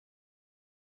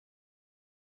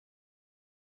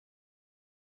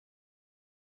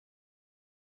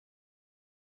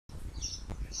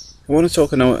I want to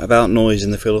talk about noise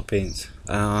in the Philippines.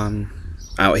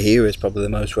 Out here is probably the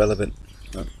most relevant.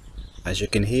 As you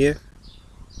can hear,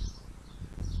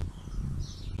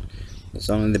 there's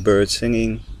only the birds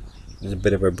singing. There's a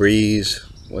bit of a breeze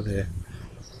with the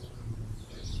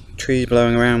trees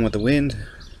blowing around with the wind,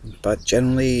 but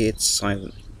generally it's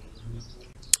silent.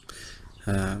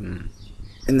 In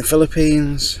the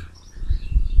Philippines,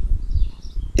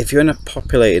 if you're in a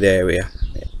populated area,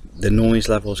 the noise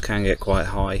levels can get quite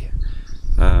high.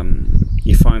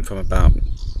 You find from about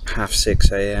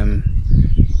 6:30 a.m.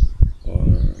 or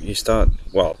you start,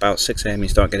 well, about 6 a.m. you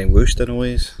start getting rooster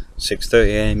noise. 6:30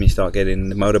 a.m. you start getting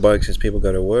the motorbikes as people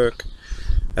go to work,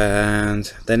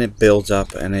 and then it builds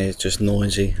up and it's just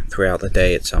noisy throughout the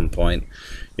day. At some point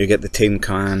you get the tin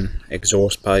can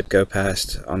exhaust pipe go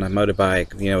past on a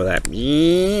motorbike, you know, that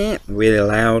really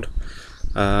loud,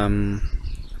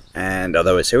 and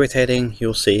although it's irritating,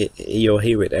 you'll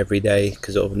hear it every day,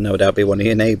 because it'll no doubt be one of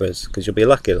your neighbors, because you'll be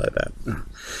lucky like that.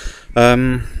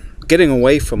 Getting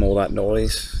away from all that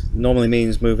noise normally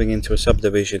means moving into a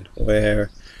subdivision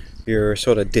where you're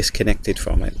sort of disconnected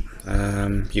from it.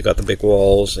 You got the big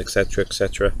walls, etc,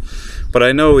 etc. But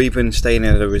I know even staying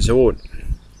at a resort,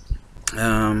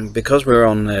 because we're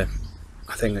on the,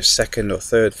 I think, the second or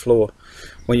third floor,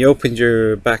 when you opened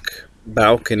your back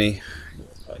balcony,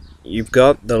 you've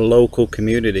got the local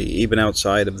community even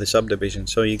outside of the subdivision,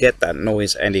 so you get that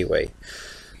noise anyway.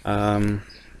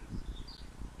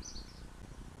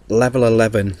 Level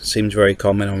 11 seems very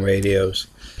common on radios,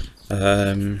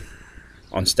 on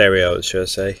stereos should I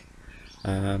say,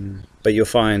 but you'll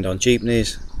find on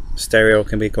jeepneys stereo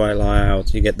can be quite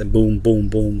loud. You get the boom boom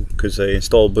boom because they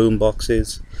install boom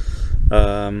boxes.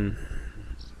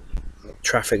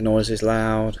 Traffic noise is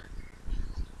loud.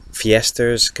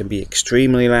 Fiestas can be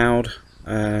extremely loud,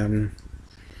 and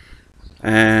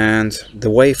the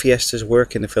way fiestas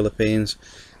work in the Philippines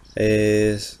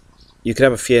is you can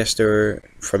have a fiesta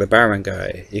for the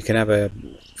barangay, you can have a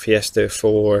fiesta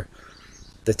for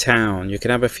the town, you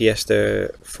can have a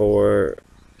fiesta for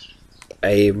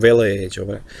a village, or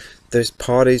whatever. There's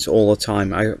parties all the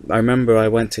time. I remember I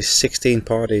went to 16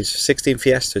 parties, 16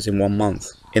 fiestas in 1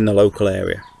 month in the local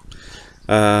area.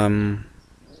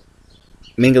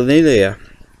 Mingalilia,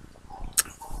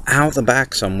 out the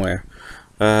back somewhere,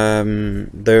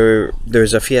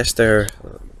 there's a fiesta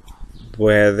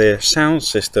where the sound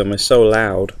system is so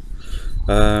loud,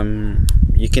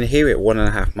 you can hear it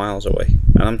 1.5 miles away,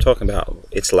 and I'm talking about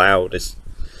it's loud.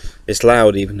 It's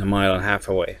loud even 1.5 miles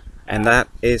away, and that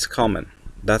is common.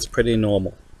 That's pretty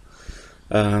normal.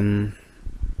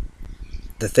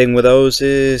 The thing with those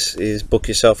is book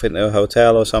yourself into a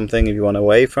hotel or something if you want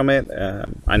away from it.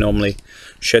 I normally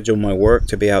schedule my work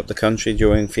to be out the country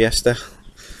during fiesta.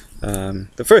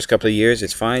 The first couple of years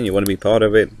it's fine, you want to be part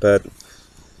of it, but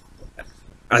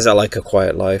as I like a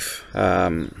quiet life,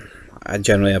 I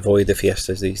generally avoid the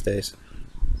fiestas these days.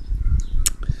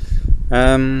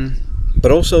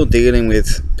 But also dealing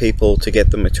with people to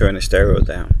get them to turn the stereo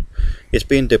down. It's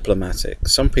being diplomatic.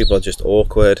 Some people are just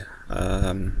awkward.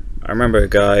 I remember a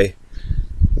guy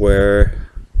where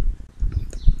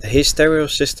his stereo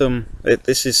system,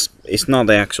 it's not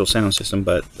the actual sound system,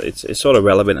 but it's sort of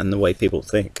relevant in the way people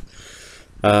think.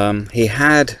 He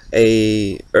had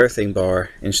a earthing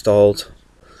bar installed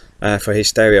for his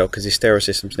stereo, because his stereo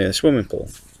system's near the swimming pool.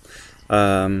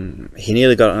 He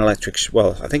nearly got an electric,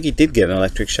 well, I think he did get an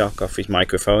electric shock off his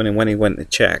microphone, and when he went to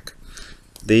check,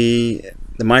 the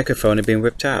microphone had been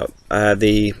ripped out.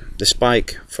 The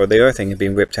spike for the earthing had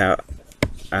been ripped out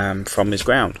from his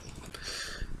ground.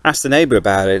 Asked the neighbour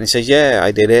about it, and he says, yeah, I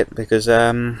did it because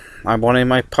I wanted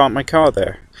to park my car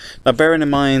there. Now bearing in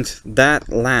mind that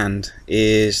land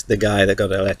is the guy that got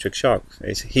the electric shock.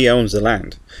 He owns the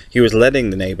land. He was letting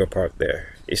the neighbour park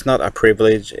there. It's not a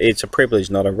privilege, it's a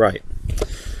privilege, not a right.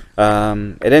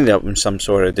 It ended up in some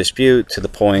sort of dispute to the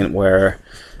point where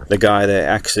the guy that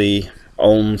actually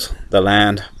owned the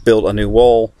land built a new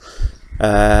wall,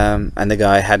 and the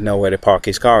guy had nowhere to park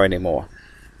his car anymore.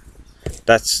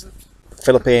 That's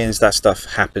Philippines. That stuff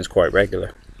happens quite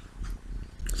regular.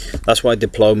 That's why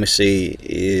diplomacy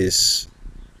is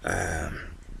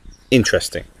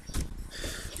interesting.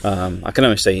 I can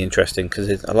only say interesting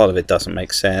because a lot of it doesn't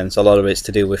make sense. A lot of it's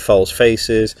to do with false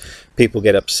faces. People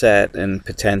get upset and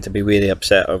pretend to be really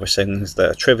upset over things that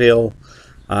are trivial.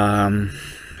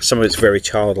 Some of it's very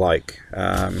childlike.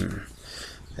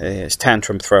 It's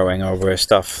tantrum throwing over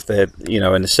stuff that, you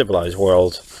know, in the civilized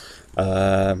world,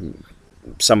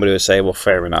 somebody would say, well,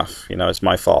 fair enough, you know, it's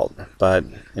my fault. But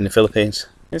in the Philippines,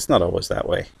 it's not always that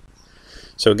way.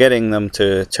 So getting them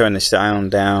to turn the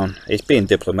sound down, it's being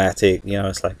diplomatic. You know,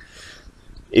 it's like,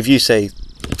 if you say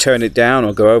turn it down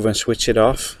or go over and switch it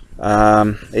off,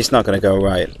 it's not going to go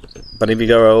right. But if you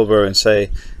go over and say,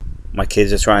 my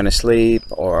kids are trying to sleep,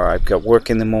 or I've got work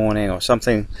in the morning, or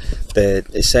something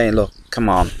that is saying, look, come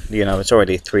on, you know, it's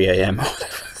already 3 a.m. or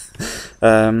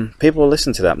whatever, people will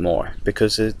listen to that more,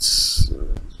 because it's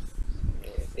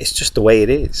just the way it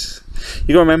is.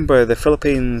 You gotta remember, the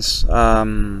Philippines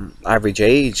average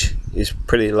age is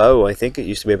pretty low. I think it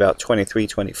used to be about 23,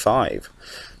 25.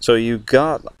 So you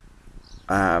got,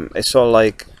 it's sort of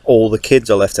like all the kids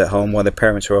are left at home while their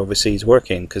parents are overseas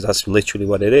working, because that's literally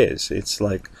what it is. It's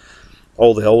like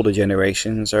all the older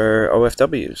generations are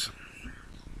OFWs.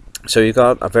 So you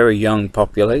got a very young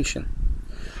population.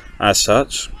 As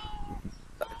such,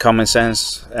 common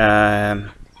sense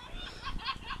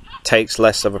takes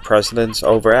less of a precedence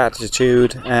over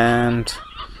attitude and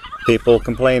people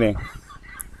complaining.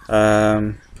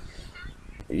 You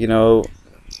know,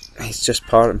 it's just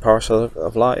part and parcel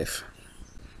of life.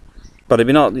 But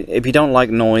if you don't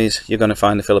like noise, you're going to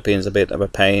find the Philippines a bit of a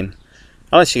pain.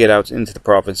 Unless you get out into the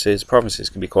provinces. Provinces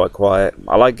can be quite quiet.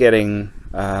 I like getting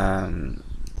out,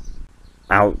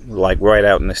 like right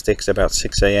out in the sticks about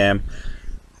 6 a.m.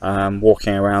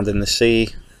 Walking around in the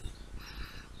sea,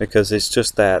 because it's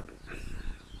just that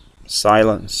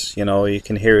silence. You know, you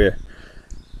can hear it.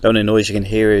 The only noise you can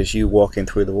hear is you walking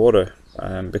through the water,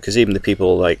 because even the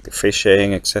people like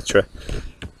fishing, etc.,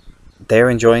 they're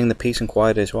enjoying the peace and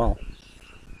quiet as well.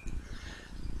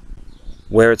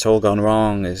 Where it's all gone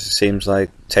wrong is, it seems like,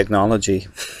 technology.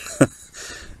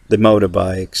 The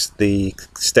motorbikes, the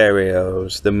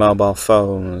stereos, the mobile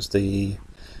phones, the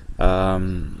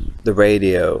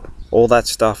radio, all that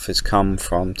stuff has come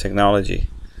from technology.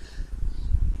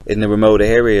 In the remote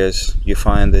areas, you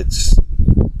find it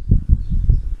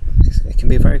can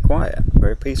be very quiet,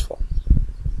 very peaceful,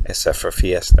 except for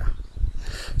fiesta.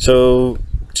 So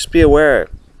just be aware,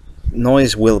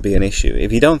 noise will be an issue.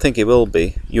 If you don't think it will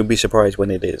be, you'll be surprised when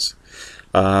it is.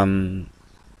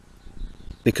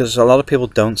 Because a lot of people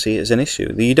don't see it as an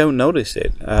issue. You don't notice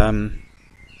it. I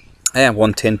have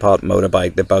one tin pot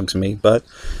motorbike that bugs me, but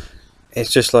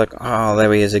it's just like, oh,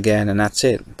 there he is again, and that's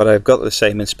it. But I've got the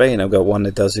same in Spain. I've got one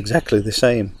that does exactly the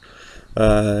same.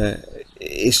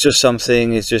 It's just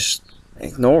something, it's just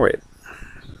ignore it.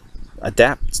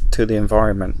 Adapt to the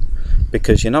environment,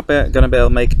 because you're not going to be able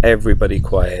to make everybody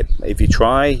quiet. If you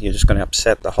try, you're just going to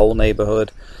upset the whole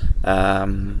neighborhood,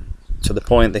 to the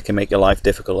point they can make your life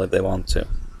difficult if they want to.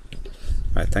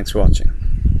 Alright, thanks for watching.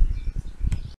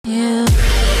 Yeah.